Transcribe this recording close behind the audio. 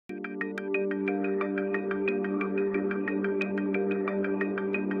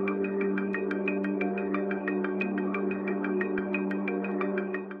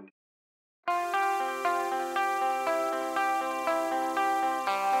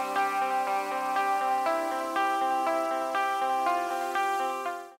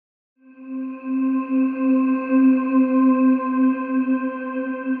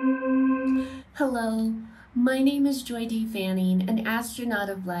My name is Joy D. Fanning, an astronaut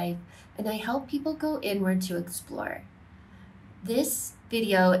of life, and I help people go inward to explore. This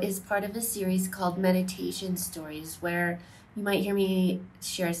video is part of a series called Meditation Stories, where you might hear me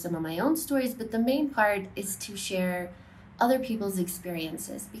share some of my own stories, but the main part is to share other people's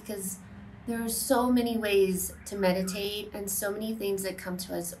experiences because there are so many ways to meditate and so many things that come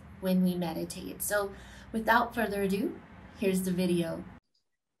to us when we meditate. So, without further ado, here's the video.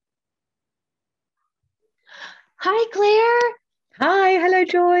 Hi, Claire. Hi, hello,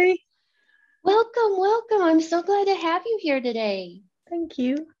 Joy. Welcome, welcome. I'm so glad to have you here today. Thank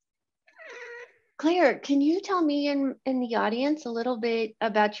you. Claire, can you tell me and the audience a little bit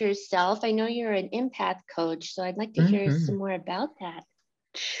about yourself? I know you're an empath coach, so I'd like to hear some more about that.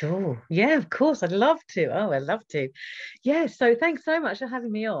 Sure. Yeah, of course. I'd love to. Oh, I'd love to. Yeah, so thanks so much for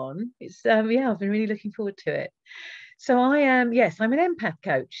having me on. It's yeah, I've been really looking forward to it. So I am, yes, I'm an empath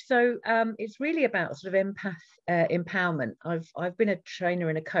coach. So it's really about sort of empath empowerment. I've been a trainer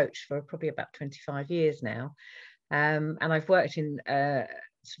and a coach for probably about 25 years now. And I've worked in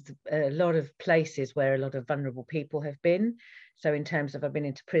sort of a lot of places where a lot of vulnerable people have been. So in terms of, I've been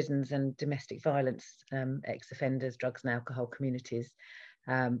into prisons and domestic violence, ex-offenders, drugs and alcohol communities,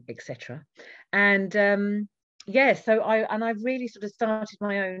 etc. And yeah, so I've really sort of started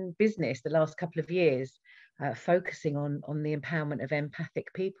my own business the last couple of years, focusing on the empowerment of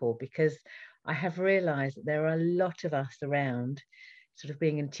empathic people, because I have realized that there are a lot of us around sort of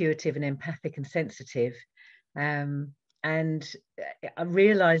being intuitive and empathic and sensitive, and I'm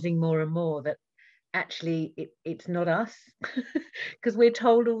realizing more and more that actually it's not us, because we're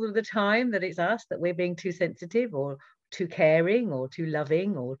told all of the time that it's us, that we're being too sensitive or too caring or too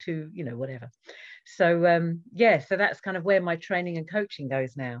loving or too, whatever. So yeah, so that's kind of where my training and coaching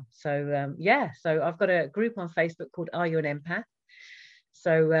goes now. So yeah, so I've got a group on Facebook called Are You an Empath?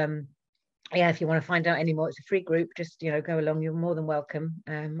 So yeah, if you want to find out any more, it's a free group. Just go along, you're more than welcome.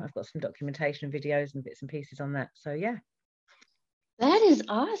 I've got some documentation, videos and bits and pieces on that. So yeah. That is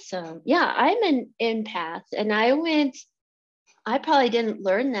awesome. Yeah, I'm an empath, and I probably didn't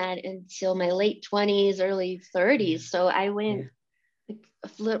learn that until my late 20s, early 30s. So I went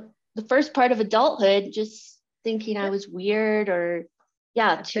the first part of adulthood just thinking I was weird, or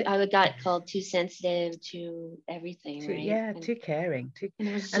I got called too sensitive, to everything, right? Yeah, too caring, and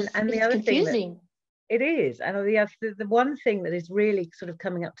it was just, and the it's other confusing. thing that it is, and the one thing that is really sort of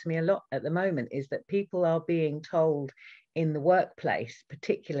coming up to me a lot at the moment is that people are being told in the workplace,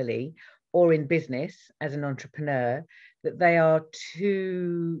 particularly, or in business as an entrepreneur, that they are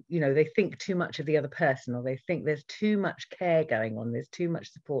too, they think too much of the other person, or they think there's too much care going on, there's too much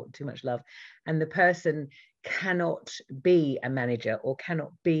support, too much love, and the person cannot be a manager or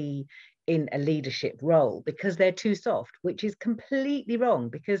cannot be in a leadership role because they're too soft, which is completely wrong,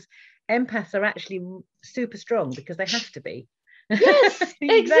 because empaths are actually super strong because they have to be. Yes,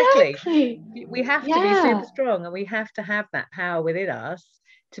 exactly. We have to be super strong, and we have to have that power within us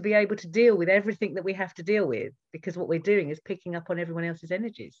to be able to deal with everything that we have to deal with, because what we're doing is picking up on everyone else's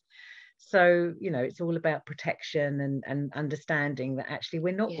energies. So it's all about protection and understanding that actually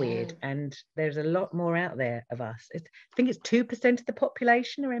we're not weird, and there's a lot more out there of us. I think it's 2% of the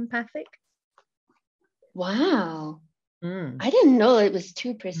population are empathic. Wow. I didn't know it was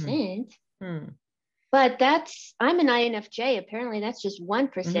 2%. But I'm an INFJ. Apparently that's just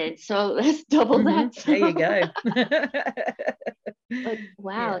 1%. So let's double that. There you go. But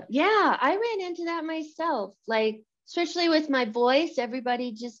wow. Yeah, I ran into that myself. Like, especially with my voice,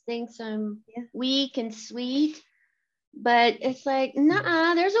 everybody just thinks I'm weak and sweet. But it's like,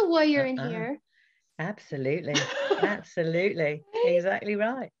 nah, there's a warrior in here. Absolutely. Absolutely. Exactly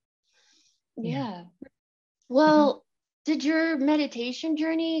right. Yeah. Well, did your meditation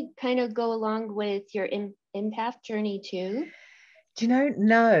journey kind of go along with your empath journey too? Do you know?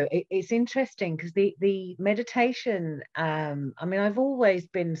 No, it's interesting because the meditation, I mean, I've always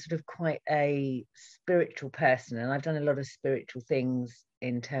been sort of quite a spiritual person, and I've done a lot of spiritual things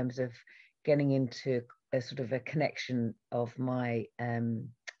in terms of getting into a sort of a connection of my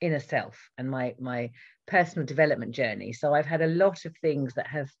inner self and my personal development journey. So I've had a lot of things that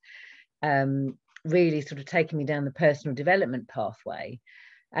have really sort of taken me down the personal development pathway.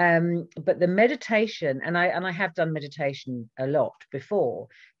 But the meditation, and I have done meditation a lot before,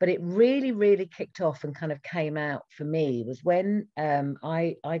 but it really kicked off and kind of came out for me was when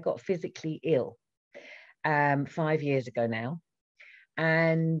I got physically ill 5 years ago now.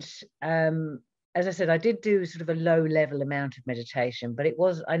 And as I said, I did do sort of a low level amount of meditation, but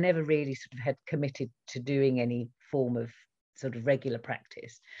I never really sort of had committed to doing any form of sort of regular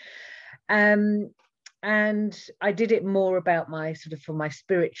practice. and I did it more about my sort of for my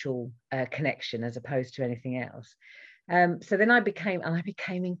spiritual connection as opposed to anything else. So then I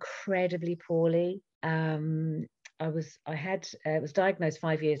became incredibly poorly. I was diagnosed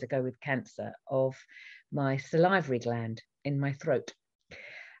 5 years ago with cancer of my salivary gland in my throat,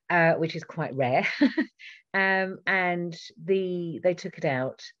 which is quite rare. And they took it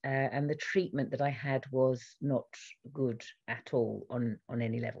out, and the treatment that I had was not good at all on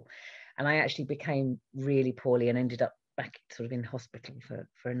any level. And I actually became really poorly and ended up back sort of in hospital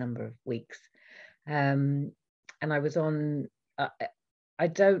for a number of weeks. And I was on, I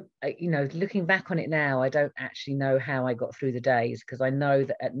don't, looking back on it now, I don't actually know how I got through the days, because I know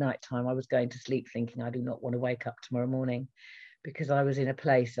that at night time I was going to sleep thinking I do not want to wake up tomorrow morning, because I was in a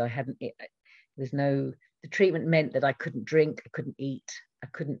place the treatment meant that I couldn't drink, I couldn't eat, I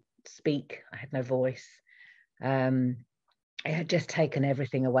couldn't speak, I had no voice. It had just taken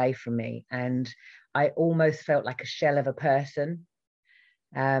everything away from me, and I almost felt like a shell of a person,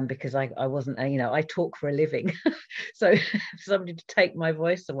 because I wasn't, I talk for a living. So somebody to take my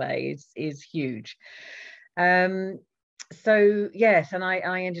voice away is huge. So yes, and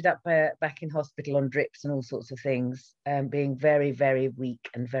I ended up back in hospital on drips and all sorts of things, being very, very weak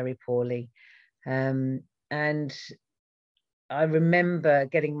and very poorly. And I remember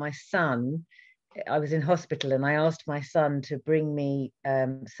getting my son. I was in hospital, and I asked my son to bring me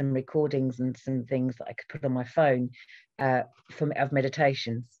some recordings and some things that I could put on my phone of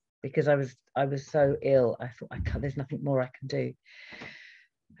meditations, because I was so ill. I thought, there's nothing more I can do.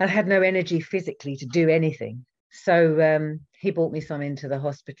 I had no energy physically to do anything. So he brought me some into the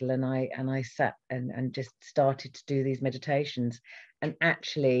hospital, and I sat and just started to do these meditations. And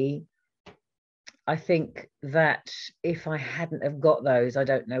actually, I think that if I hadn't have got those, I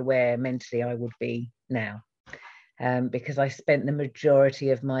don't know where mentally I would be now, because I spent the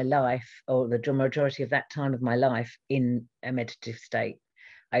majority of my life, or the majority of that time of my life, in a meditative state.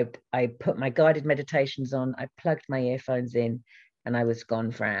 I put my guided meditations on, I plugged my earphones in, and I was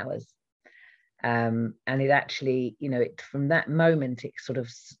gone for hours. And it actually, from that moment,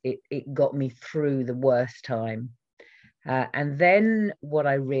 it got me through the worst time. And then what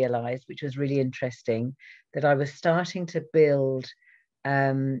I realized, which was really interesting, that I was starting to build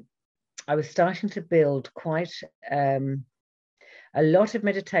quite a lot of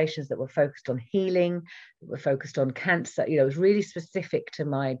meditations that were focused on healing, that were focused on cancer. It was really specific to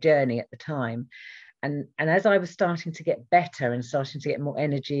my journey at the time. And as I was starting to get better and starting to get more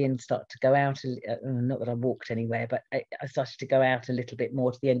energy and start to go out, not that I walked anywhere, but I started to go out a little bit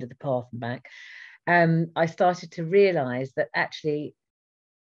more to the end of the path and back. I started to realize that actually,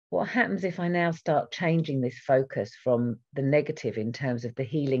 what happens if I now start changing this focus from the negative in terms of the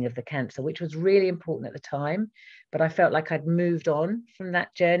healing of the cancer, which was really important at the time, but I felt like I'd moved on from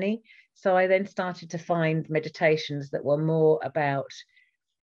that journey. So I then started to find meditations that were more about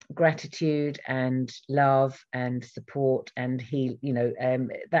gratitude and love and support and heal,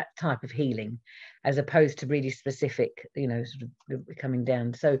 that type of healing, as opposed to really specific, sort of coming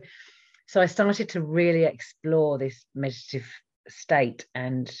down. So I started to really explore this meditative state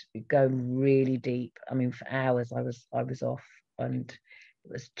and go really deep. I mean, for hours I was off, and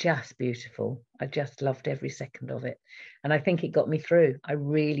it was just beautiful. I just loved every second of it, and I think it got me through. I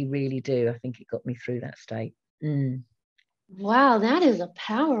really, really do. I think it got me through that state. Wow, that is a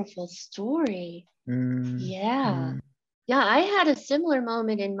powerful story. Yeah. Yeah, I had a similar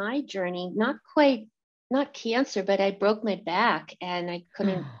moment in my journey, not cancer, but I broke my back, and I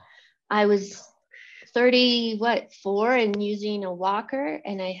couldn't, I was 4 and using a walker,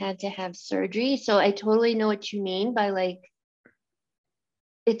 and I had to have surgery. So I totally know what you mean by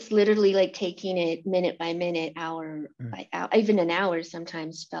it's literally like taking it minute by minute, hour by hour. Even an hour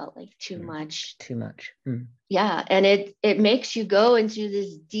sometimes felt like too much. Yeah. And it makes you go into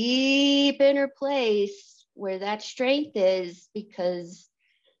this deep inner place where that strength is, because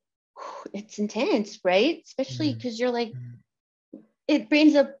it's intense, right? Especially because you're like, it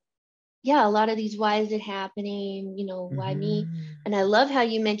brings up, a lot of these, why is it happening? Why me? And I love how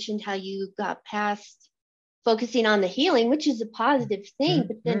you mentioned how you got past focusing on the healing, which is a positive thing,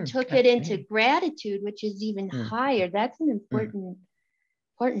 but then took it into gratitude, which is even higher. That's an important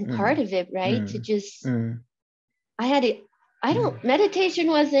part of it, right? To just, meditation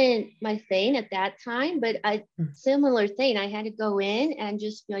wasn't my thing at that time, but similar thing. I had to go in and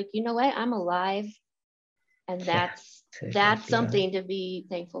just be like, you know what? I'm alive. And that's something to be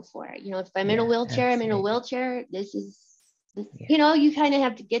thankful for. If I'm in a wheelchair, absolutely. I'm in a wheelchair. This is, you kind of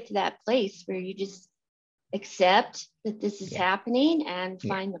have to get to that place where you just accept that this is happening and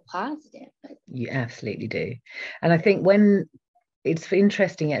find the positive. You absolutely do. And I think when it's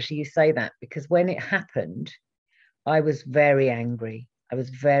interesting actually you say that, because when it happened, I was very angry. I was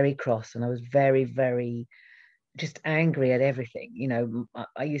very cross, and I was very, very just angry at everything. You know,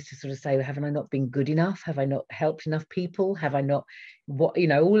 I used to sort of say, haven't I not been good enough? Have I not helped enough people? Have I not, what, you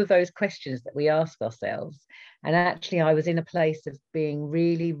know, all of those questions that we ask ourselves. And actually, I was in a place of being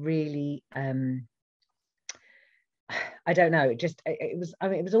really, really, I don't know, it was, I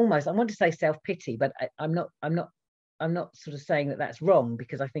mean, it was almost, I want to say self-pity, but I'm not sort of saying that that's wrong,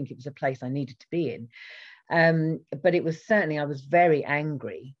 because I think it was a place I needed to be in. But it was certainly, I was very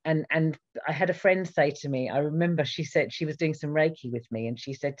angry, and I had a friend say to me, I remember she said, she was doing some Reiki with me, and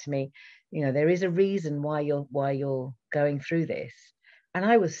she said to me, you know, there is a reason why you're going through this. And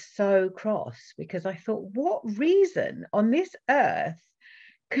I was so cross, because I thought, what reason on this earth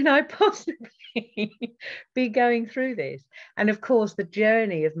can I possibly be going through this? And of course, the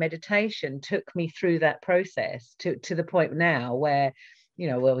journey of meditation took me through that process to the point now where, you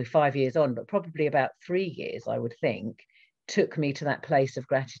know, well, we're 5 years on, but probably about 3 years, I would think, took me to that place of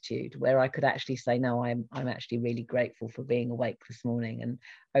gratitude where I could actually say, no, I'm actually really grateful for being awake this morning and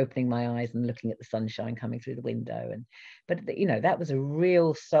opening my eyes and looking at the sunshine coming through the window. And but you know, that was a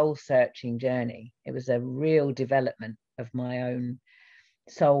real soul searching journey. It was a real development of my own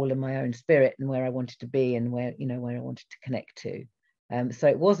soul and my own spirit, and where I wanted to be, and where, you know, where I wanted to connect to. So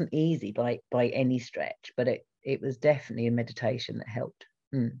it wasn't easy by any stretch, but it was definitely a meditation that helped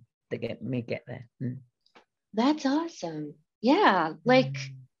to get me get there. That's awesome. Yeah, like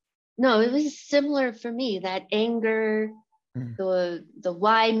no, it was similar for me. That anger, the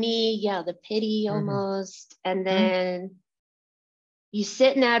why me, yeah, the pity almost, and then you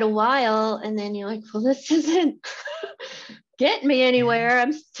sit in that a while, and then you're like, well, this isn't getting me anywhere.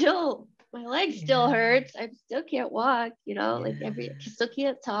 I'm still, my leg still hurts. I still can't walk, you know, like I still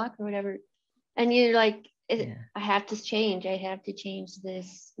can't talk or whatever. And you're like, I have to change. I have to change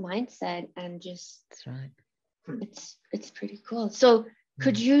this mindset, and just, that's right. It's pretty cool. So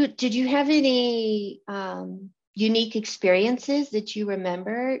did you have any unique experiences that you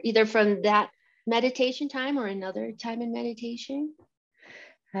remember, either from that meditation time or another time in meditation?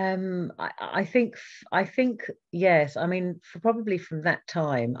 I think yes. I mean, probably from that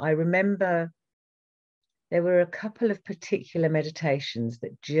time, I remember there were a couple of particular meditations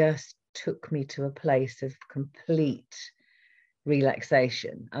that just took me to a place of complete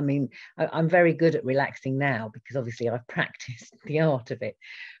relaxation. I mean, I'm very good at relaxing now, because obviously I've practiced the art of it.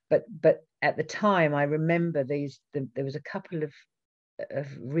 But at the time, I remember there was a couple of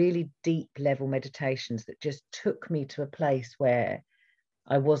really deep level meditations that just took me to a place where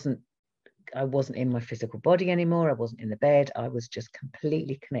I wasn't in my physical body anymore. I wasn't in the bed. I was just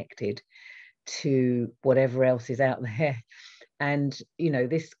completely connected to whatever else is out there. And, you know,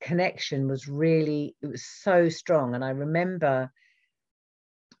 this connection was really, it was so strong. And I remember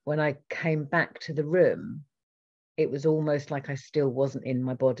when I came back to the room, it was almost like I still wasn't in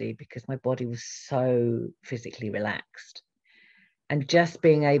my body, because my body was so physically relaxed. And just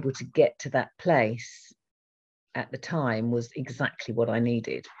being able to get to that place at the time was exactly what I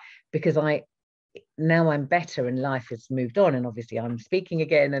needed, because now I'm better and life has moved on, and obviously I'm speaking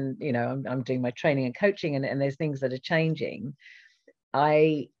again, and you know, I'm doing my training and coaching, and there's things that are changing.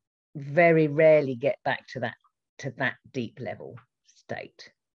 I very rarely get back to that deep level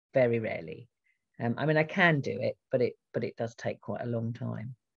state, very rarely. I mean, I can do it, but it does take quite a long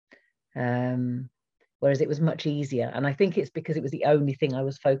time. Whereas it was much easier, and I think it's because it was the only thing I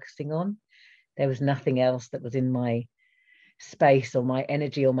was focusing on. There was nothing else that was in my space or my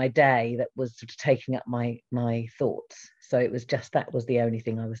energy or my day that was sort of taking up my thoughts. So it was just, that was the only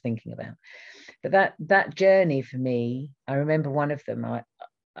thing I was thinking about. But that journey for me, I remember one of them,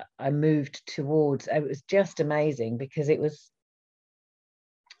 I moved towards, it was just amazing, because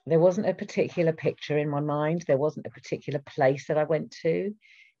there wasn't a particular picture in my mind, there wasn't a particular place that I went to,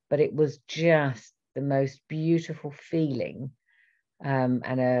 but it was just the most beautiful feeling.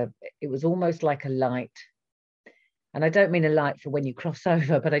 It was almost like a light. And I don't mean a light for when you cross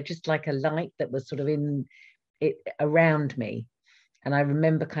over, but I just like a light that was sort of in it around me. And I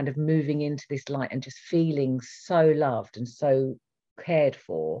remember kind of moving into this light and just feeling so loved and so cared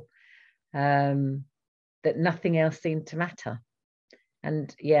for, that nothing else seemed to matter.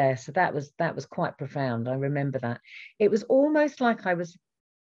 And yeah, so that was quite profound. I remember that. It was almost like I was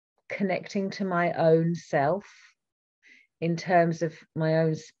connecting to my own self, in terms of my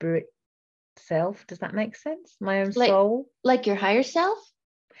own spirit self. Does that make sense? My own soul, like your higher self.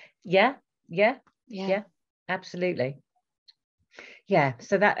 Yeah, absolutely. Yeah,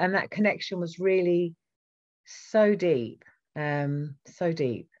 so that connection was really so deep, so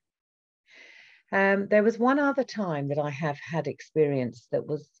deep. There was one other time that I have had experience that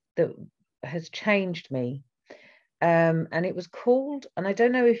has changed me. And it was called, and I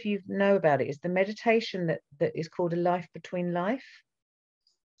don't know if you know about it, it's the meditation that is called A Life Between Life.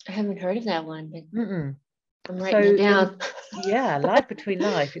 I haven't heard of that one, but Mm-mm. I'm writing it down. Yeah, Life Between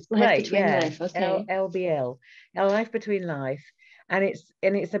Life. It's Life great. Between Yeah. Life. Okay. LBL, A Life Between Life. And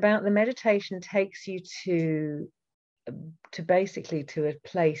it's about the meditation takes you to basically to a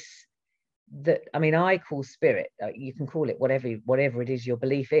place that, I mean, I call spirit. You can call it whatever it is your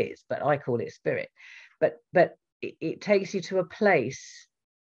belief is, but I call it spirit. But it takes you to a place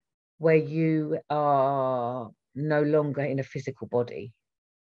where you are no longer in a physical body.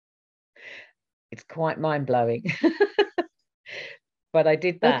 It's quite mind-blowing. But I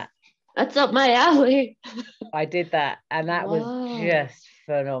did that. That's up my alley. I did that, and that was just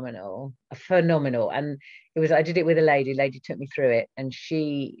phenomenal. And I did it with a lady took me through it, and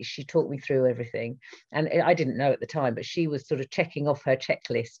she talked me through everything. And I didn't know at the time, but she was sort of checking off her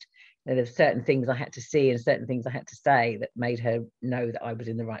checklist. And there were certain things I had to see and certain things I had to say that made her know that I was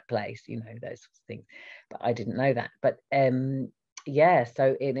in the right place, those sorts of things. But I didn't know that. But yeah,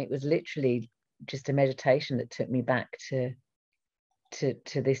 so it was literally just a meditation that took me back to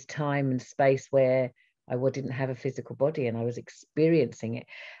this time and space where I didn't have a physical body, and I was experiencing it,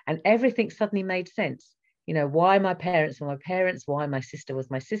 and everything suddenly made sense. Why my parents were my parents, why my sister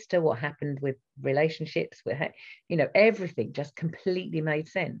was my sister, what happened with relationships, with everything just completely made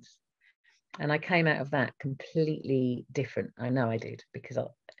sense. And I came out of that completely different. I know I did, because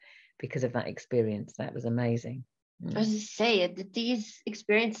of that experience. That was amazing. I was just saying that these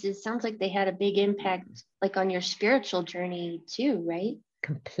experiences sounds like they had a big impact, like on your spiritual journey too, right?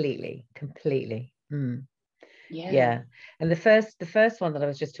 Completely. Yeah. And the first one that I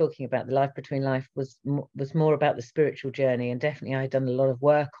was just talking about, The Life Between Life, was more about the spiritual journey, and definitely I had done a lot of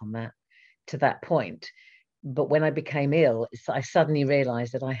work on that to that point. But when I became ill, I suddenly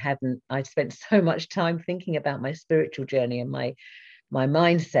realized that I'd spent so much time thinking about my spiritual journey and my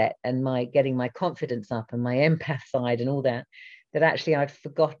mindset and my getting my confidence up and my empath side and all that actually I'd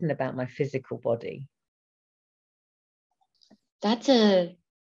forgotten about my physical body. That's a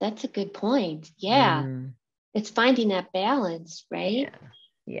good point. Yeah. It's finding that balance, right?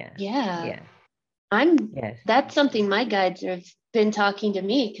 Yeah. That's something my guides have been talking to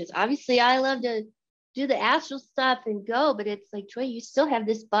me, because obviously I love to do the astral stuff and go, but it's like, Joy, you still have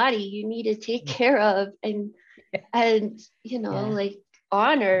this body you need to take care of and like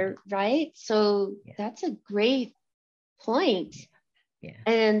honor, right? So that's a great point.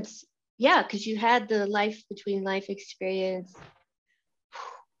 And because you had the Life Between Life experience.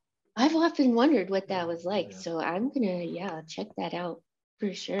 I've often wondered what that was like, so I'm gonna check that out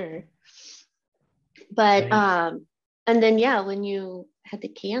for sure. But and then when you had the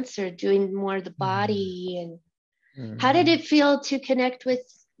cancer, doing more of the body, and how did it feel to connect with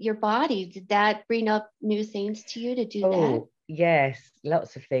your body? Did that bring up new things to you to do that? Yes,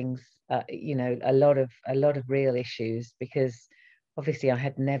 lots of things. A lot of real issues, because obviously I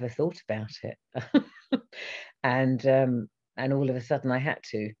had never thought about it. And all of a sudden I had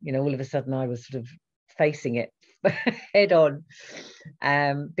to, all of a sudden I was sort of facing it head on,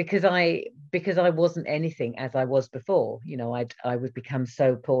 because I wasn't anything as I was before. I would become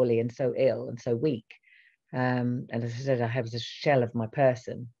so poorly and so ill and so weak, and as I said, I was a shell of my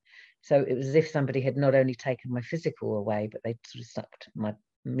person. So it was as if somebody had not only taken my physical away, but they'd sort of sucked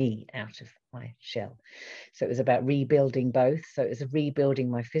me out of my shell. So it was about rebuilding both. So it was rebuilding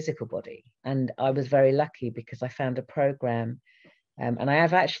my physical body. And I was very lucky because I found a program, and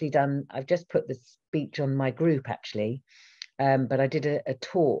I've just put the speech on my group actually, but I did a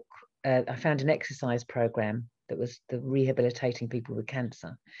talk. I found an exercise program that was the rehabilitating people with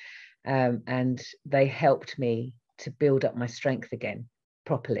cancer, and they helped me to build up my strength again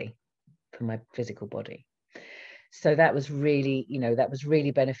properly for my physical body. So that was really,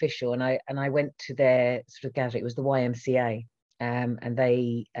 beneficial. And I went to their sort of gathering. It was the YMCA, and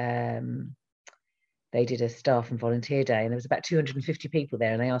they did a staff and volunteer day, and there was about 250 people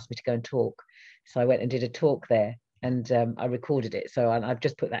there, and they asked me to go and talk. So I went and did a talk there, and I recorded it. So I've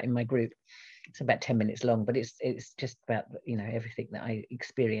just put that in my group. It's about 10 minutes long, but it's just about everything that I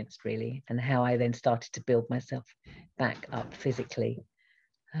experienced really, and how I then started to build myself back up physically,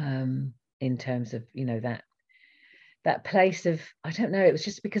 in terms of that place of, I don't know, it was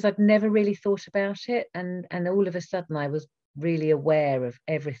just because I'd never really thought about it, and all of a sudden I was really aware of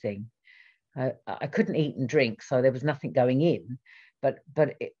everything. I couldn't eat and drink, so there was nothing going in, but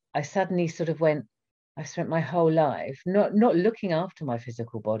I suddenly sort of went, I spent my whole life not looking after my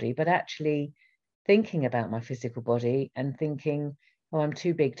physical body, but actually thinking about my physical body and thinking, oh, I'm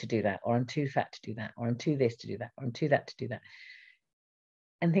too big to do that, or I'm too fat to do that, or I'm too this to do that, or I'm too that to do that.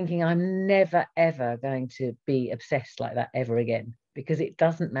 And thinking I'm never, ever going to be obsessed like that ever again, because it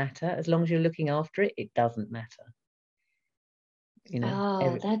doesn't matter. As long as you're looking after it, it doesn't matter.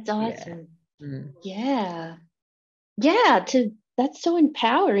 Oh, that's awesome. Yeah. Mm. Yeah. That's so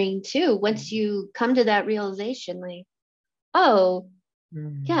empowering too. Once you come to that realization, like, oh,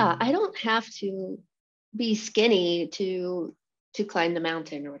 yeah, I don't have to be skinny to climb the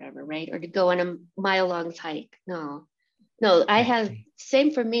mountain or whatever, right? Or to go on a mile-long hike. No, I have, Exactly.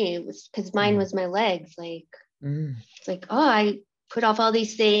 same for me, because mine was my legs. Like, it's like, oh, I put off all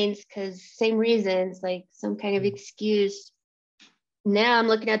these things because same reasons, like some kind of excuse. Now I'm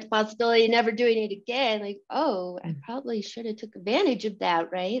looking at the possibility of never doing it again. Like, oh, I probably should have took advantage of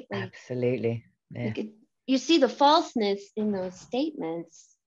that, right? Like, absolutely. Yeah. like you see the falseness in those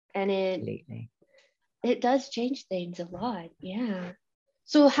statements, and Absolutely. it does change things a lot. Yeah.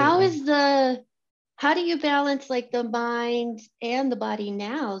 So Absolutely. how do you balance like the mind and the body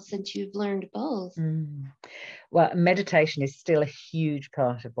now since you've learned both? Well, meditation is still a huge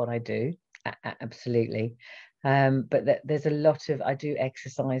part of what I do. Absolutely. But there's a lot of, I do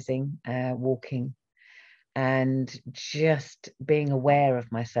exercising, walking, and just being aware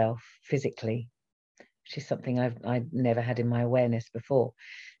of myself physically, which is something I've never had in my awareness before.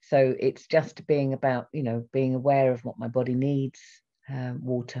 So it's just being about, being aware of what my body needs,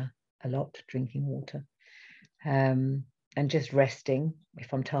 water a lot, drinking water, and just resting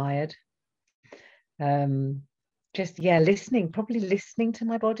if I'm tired. Probably listening to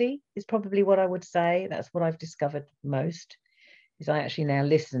my body is probably what I would say. That's what I've discovered most, is I actually now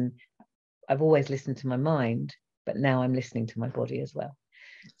listen. I've always listened to my mind, but now I'm listening to my body as well.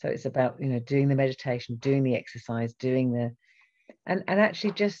 So it's about, doing the meditation, doing the exercise, and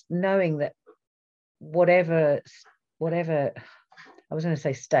actually just knowing that whatever, I was going to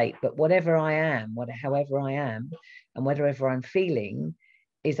say state, but whatever I am, however I am, and whatever I'm feeling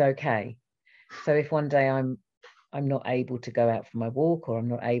is okay. So if one day I'm not able to go out for my walk, or I'm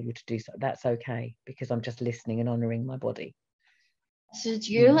not able to do so, that's okay, because I'm just listening and honoring my body. So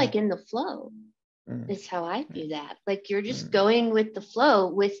you're like in the flow, is how I view that. Like you're just going with the flow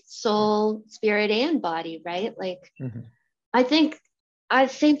with soul, spirit, and body, right? Like I think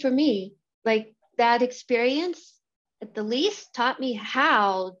same for me. Like that experience at the least taught me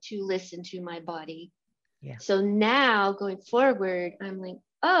how to listen to my body. Yeah. So now going forward, I'm like,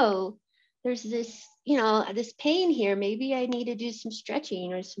 oh, there's this, this pain here. Maybe I need to do some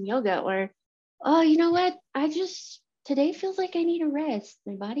stretching or some yoga, or, oh, you know what? Today feels like I need a rest.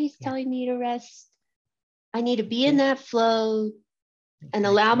 My body's telling me to rest. I need to be in that flow and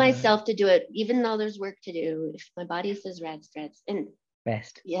allow myself to do it, even though there's work to do. If my body says rest, and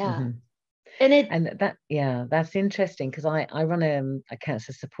rest. Yeah. And that's interesting, because I run a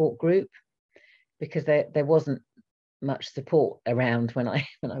cancer support group, because there wasn't much support around when I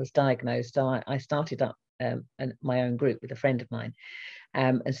was diagnosed. So I started up my own group with a friend of mine,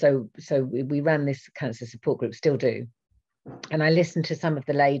 and so we ran this cancer support group, still do. And I listen to some of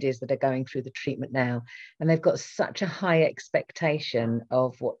the ladies that are going through the treatment now, and they've got such a high expectation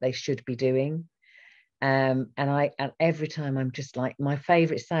of what they should be doing. And every time I'm just like, my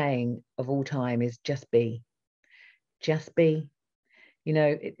favorite saying of all time is just be.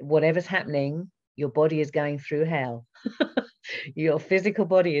 Whatever's happening, your body is going through hell. Your physical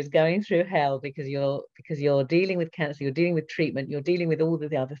body is going through hell because you're dealing with cancer, you're dealing with treatment, you're dealing with all of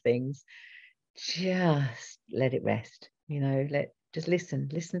the other things. Just let it rest. Just listen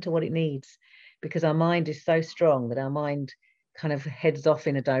to what it needs, because our mind is so strong that our mind kind of heads off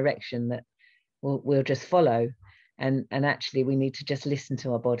in a direction that we'll just follow. And actually we need to just listen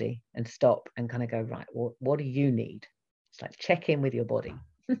to our body and stop and kind of go, right, what do you need? It's like, check in with your body.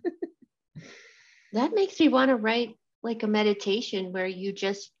 That makes me want to write like a meditation where you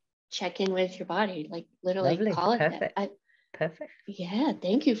just check in with your body, like literally. Lovely. Call it Perfect. that. Perfect. Yeah,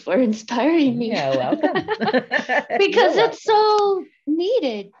 thank you for inspiring me. You're welcome. Because it's so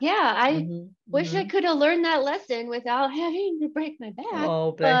needed. Yeah, I wish I Mm-hmm. could have learned that lesson without having to break my back.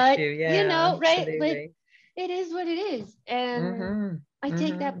 Oh, bless you. Yeah, right? absolutely. Like, it is what it is. And I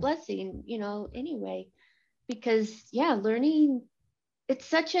take that blessing, anyway. Because learning,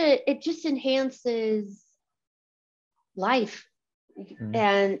 it just enhances life,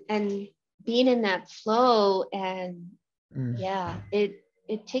 and being in that flow, and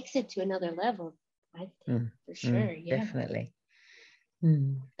it takes it to another level, I think, for sure. Definitely.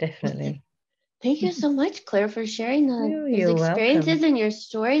 Definitely. Thank you so much, Claire, for sharing those You're experiences welcome. and your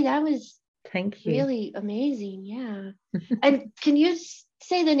story. That was Thank you. really amazing. Yeah. And can you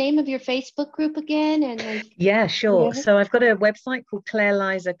say the name of your Facebook group again and like Yeah, sure. whatever? So I've got a website called Clare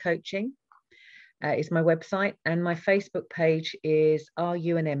Liza Coaching. Is my website, and my Facebook page is Are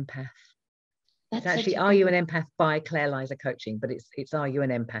You an Empath? It's That's such actually a Are good You an one. Empath by Clare Liza Coaching, but it's Are You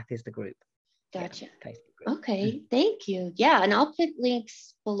an Empath is the group. Yeah, Gotcha. Facebook group. Okay, thank you. Yeah, and I'll put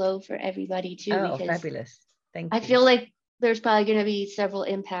links below for everybody too, Oh, because fabulous. I Thank you. feel like there's probably going to be several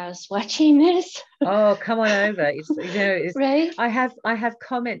empaths watching this, Oh, come on over. It's right? I have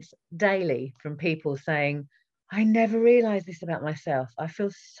comments daily from people saying, I never realized this about myself. I feel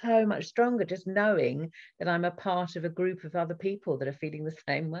so much stronger just knowing that I'm a part of a group of other people that are feeling the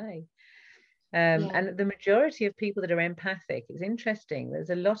same way. Yeah, And the majority of people that are empathic, it's interesting. There's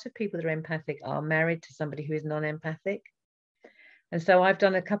a lot of people that are empathic are married to somebody who is non-empathic. And so I've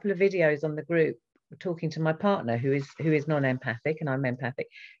done a couple of videos on the group talking to my partner who is non-empathic, and I'm empathic.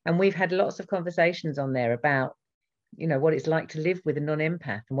 And we've had lots of conversations on there about, what it's like to live with a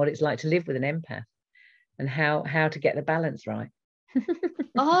non-empath and what it's like to live with an empath and how to get the balance right.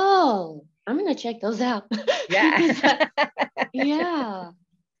 oh, I'm going to check those out. Yeah. Because yeah. Yeah.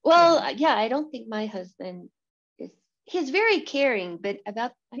 Well, yeah, I don't think my husband is, he's very caring, but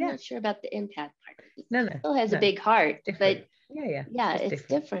I'm Yeah. not sure about the empath part. He No, no, still has a no. big heart, It's different. but Yeah, yeah. It's yeah, just it's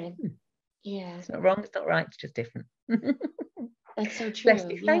different. different. Yeah, It's not wrong, it's not right, it's just different. that's so Bless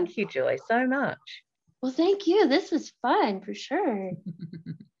true. you. Yeah. Thank you, Joy, so much. Well, thank you. This was fun for sure.